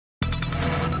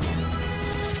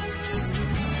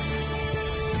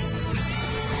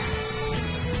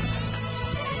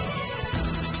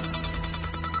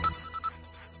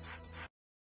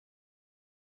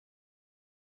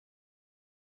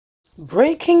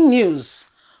Breaking news.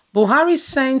 Buhari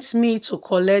sent me to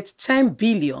collect 10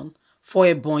 billion for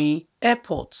Ebonyi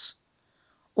Airport.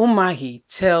 Umahi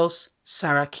tells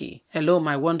Saraki. Hello,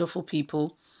 my wonderful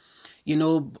people.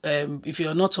 If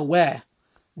you're not aware,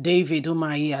 David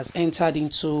Umahi has entered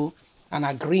into an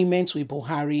agreement with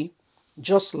Buhari,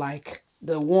 just like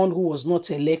the one who was not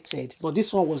elected. But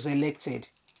this one was elected,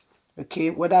 okay,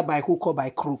 whether by hook or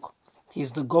by crook.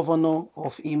 He's the governor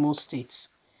of Imo State.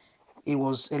 He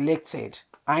was elected.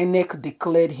 INEC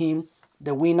declared him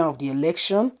the winner of the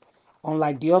election,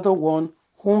 unlike the other one,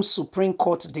 whom Supreme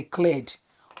Court declared,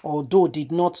 although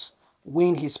did not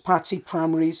win his party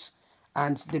primaries,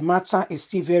 and the matter is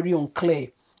still very unclear,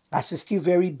 as it's still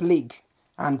very bleak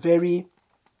and very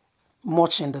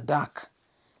much in the dark.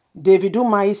 David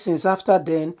Umahi, since after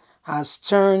then, has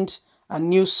turned a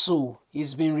new soul.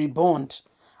 He's been reborn,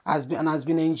 has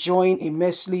been enjoying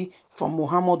immensely from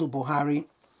Muhammadu Buhari.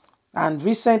 And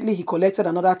recently, he collected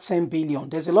another 10 billion.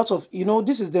 There's a lot of,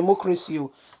 this is democracy,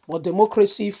 but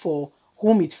democracy for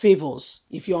whom it favors.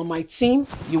 If you're on my team,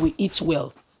 you will eat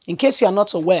well. In case you are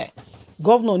not aware,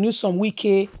 Governor Newsom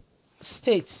Wike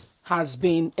State has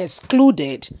been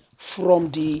excluded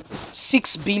from the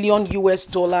 6 billion US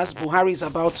dollars Buhari is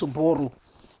about to borrow,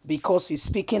 because he's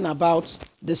speaking about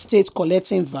the state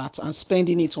collecting VAT and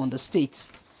spending it on the state.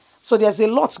 So there's a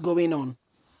lot going on.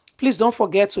 Please don't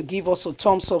forget to give us a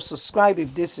thumbs up, subscribe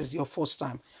if this is your first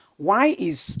time. Why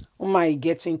is Umahi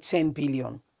getting 10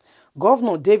 billion?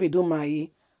 Governor David Umahi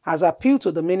has appealed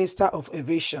to the Minister of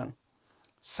Aviation,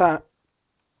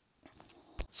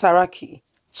 Saraki,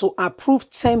 to approve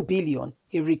 10 billion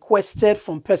he requested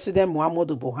from President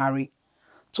Muhammadu Buhari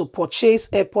to purchase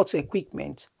airport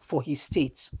equipment for his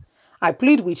state. I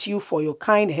plead with you for your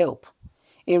kind help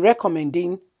in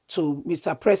recommending to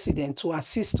Mr. President to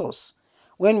assist us.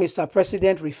 When Mr.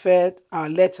 President referred our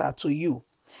letter to you,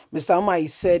 Mr. Umahi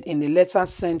said in a letter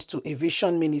sent to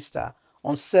Aviation Minister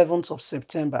on 7th of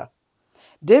September,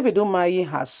 David Umahi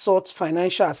has sought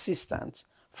financial assistance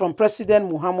from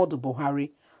President Muhammadu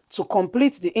Buhari to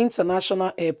complete the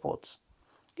international airport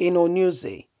in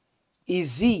Onuse,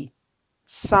 Izi,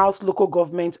 South local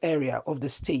government area of the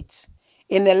state.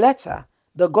 In a letter,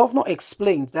 the governor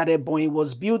explained that Ebonyi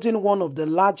was building one of the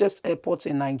largest airports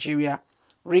in Nigeria,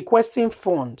 requesting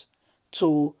funds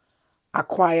to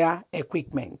acquire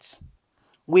equipment.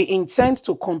 We intend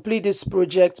to complete this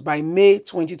project by May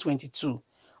 2022,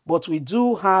 but we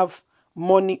don't have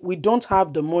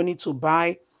the money to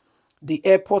buy the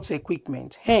airport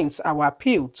equipment. Hence, our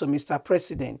appeal to Mr.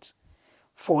 President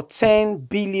for 10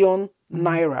 billion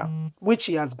naira, which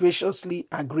he has graciously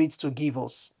agreed to give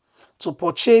us, to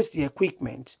purchase the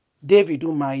equipment, David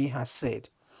Umahi has said.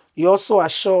 He also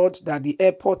assured that the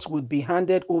airport would be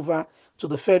handed over to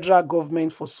the federal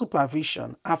government for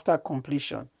supervision after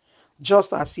completion,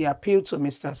 just as he appealed to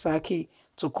Mr. Saki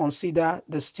to consider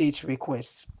the state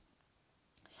request.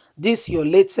 This, your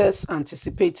latest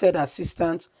anticipated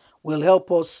assistance, will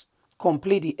help us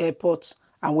complete the airport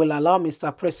and will allow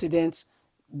Mr. President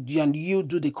and you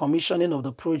do the commissioning of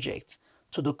the project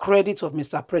to the credit of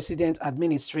Mr. President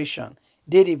administration,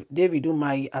 David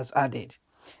Umahi has added.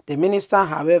 The minister,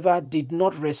 however, did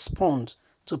not respond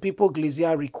to People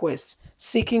Glizia request,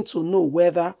 seeking to know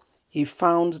whether he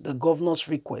found the governor's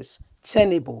request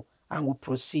tenable and will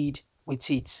proceed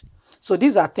with it. So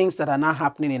these are things that are now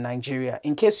happening in Nigeria.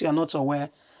 In case you are not aware,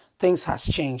 things has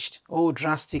changed,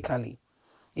 drastically.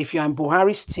 If you are on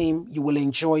Buhari's team, you will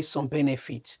enjoy some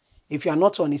benefits. If you are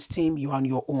not on his team, you are on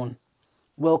your own.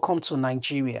 Welcome to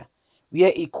Nigeria,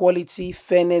 where equality,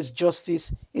 fairness,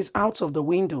 justice is out of the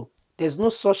window. There's no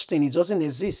such thing. It doesn't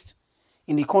exist.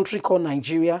 In a country called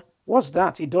Nigeria, what's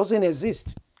that? It doesn't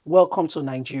exist. Welcome to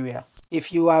Nigeria.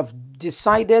 If you have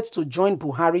decided to join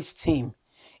Buhari's team,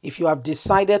 if you have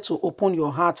decided to open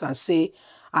your heart and say,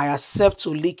 I accept to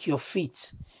lick your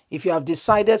feet, if you have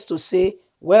decided to say,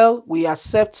 well, we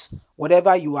accept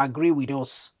whatever you agree with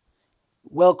us,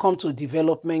 welcome to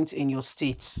development in your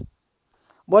state.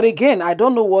 But again, I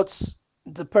don't know what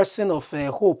the person of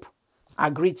Hope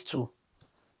agreed to.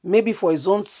 Maybe for his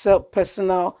own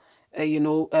personal,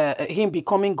 him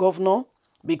becoming governor,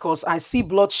 because I see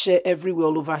bloodshed everywhere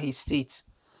all over his state.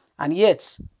 And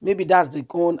yet, maybe that's the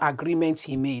own agreement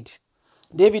he made.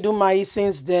 David Umahi,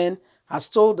 since then, has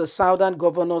told the southern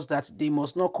governors that they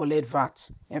must not collect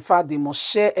VAT. In fact, they must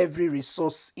share every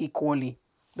resource equally.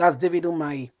 That's David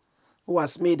Umahi, who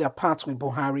has made a pact with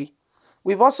Buhari.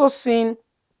 We've also seen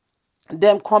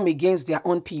them come against their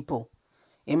own people.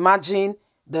 Imagine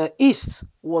the East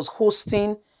was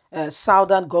hosting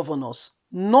southern governors.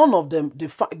 None of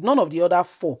the other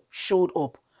four showed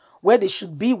up. where they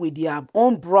should be with their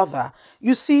own brother.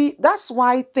 You see, that's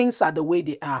why things are the way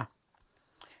they are.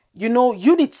 You know,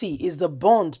 unity is the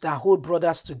bond that hold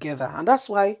brothers together. And that's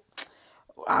why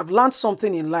I've learned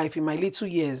something in life in my little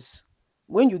years.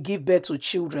 When you give birth to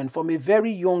children from a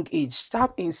very young age,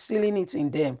 start instilling it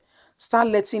in them. Start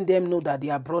letting them know that they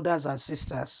are brothers and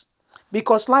sisters.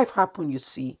 Because life happen, you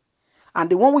see. And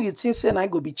the one where you think say I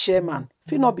go be chairman,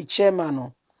 if you not be chairman,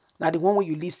 no, now the one where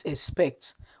you least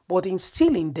expect. But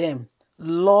instill in them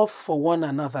love for one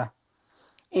another.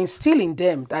 Instill in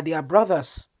them that they are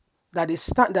brothers, that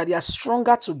they are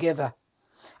stronger together.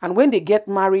 And when they get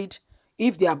married,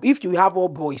 if you have all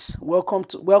boys,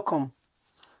 welcome.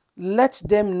 Let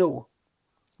them know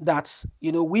that,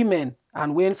 you know, women,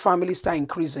 and when families start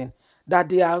increasing, that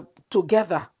they are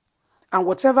together. And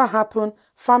whatever happen,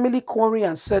 family quarrel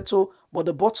and settle. But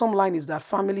the bottom line is that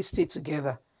families stay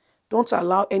together. Don't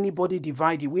allow anybody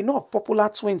divide you. We know of popular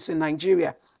twins in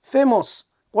Nigeria, famous.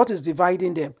 What is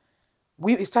dividing them?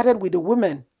 We started with the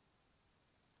women.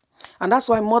 And that's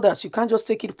why mothers, you can't just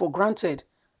take it for granted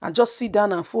and just sit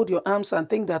down and fold your arms and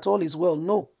think that all is well.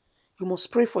 No, you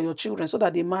must pray for your children so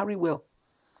that they marry well.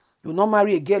 You will not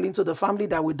marry a girl into the family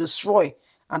that will destroy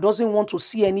and doesn't want to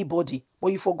see anybody.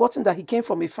 But you've forgotten that he came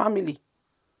from a family.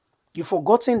 You've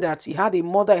forgotten that he had a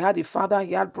mother, he had a father,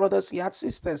 he had brothers, he had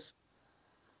sisters.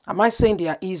 Am I saying they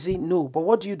are easy? No. But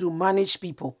what do? Manage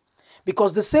people.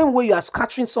 Because the same way you are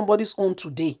scattering somebody's own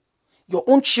today, your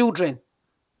own children,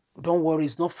 don't worry,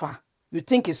 it's not far. You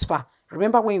think it's far.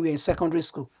 Remember when you were in secondary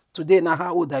school? Today, now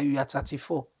how old are you? You are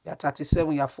 34, you are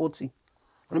 37, you are 40.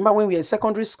 Remember when we were in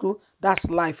secondary school? That's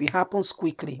life. It happens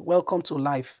quickly. Welcome to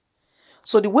life.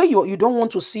 So the way you don't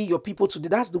want to see your people today,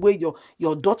 that's the way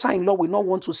your daughter-in-law will not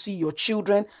want to see your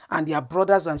children and their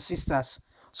brothers and sisters.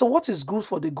 So what is good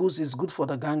for the goose is good for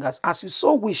the gangers. As you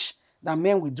so wish that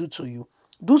men will do to you,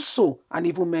 do so and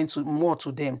even men more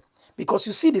to them. Because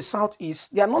you see the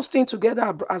Southeast, they are not staying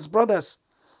together as brothers.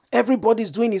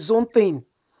 Everybody's doing his own thing.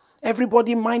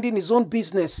 Everybody minding his own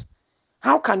business.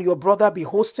 How can your brother be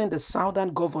hosting the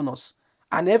Southern governors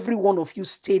and every one of you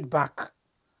stayed back?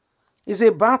 It's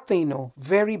a bad thing, no?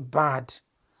 Very bad.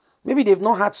 Maybe they've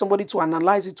not had somebody to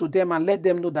analyze it to them and let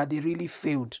them know that they really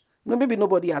failed. Maybe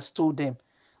nobody has told them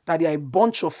that they are a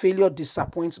bunch of failure,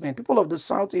 disappointment. People of the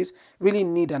Southeast really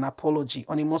need an apology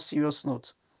on a more serious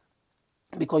note.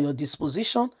 Because your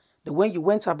disposition, the way you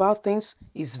went about things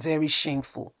is very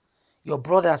shameful. Your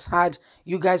brothers had,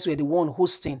 you guys were the one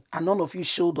hosting and none of you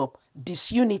showed up.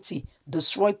 Disunity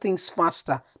destroyed things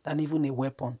faster than even a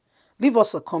weapon. Leave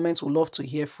us a comment. We'd love to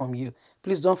hear from you.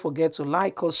 Please don't forget to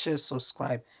like us, share,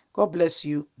 subscribe. God bless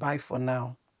you. Bye for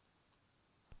now.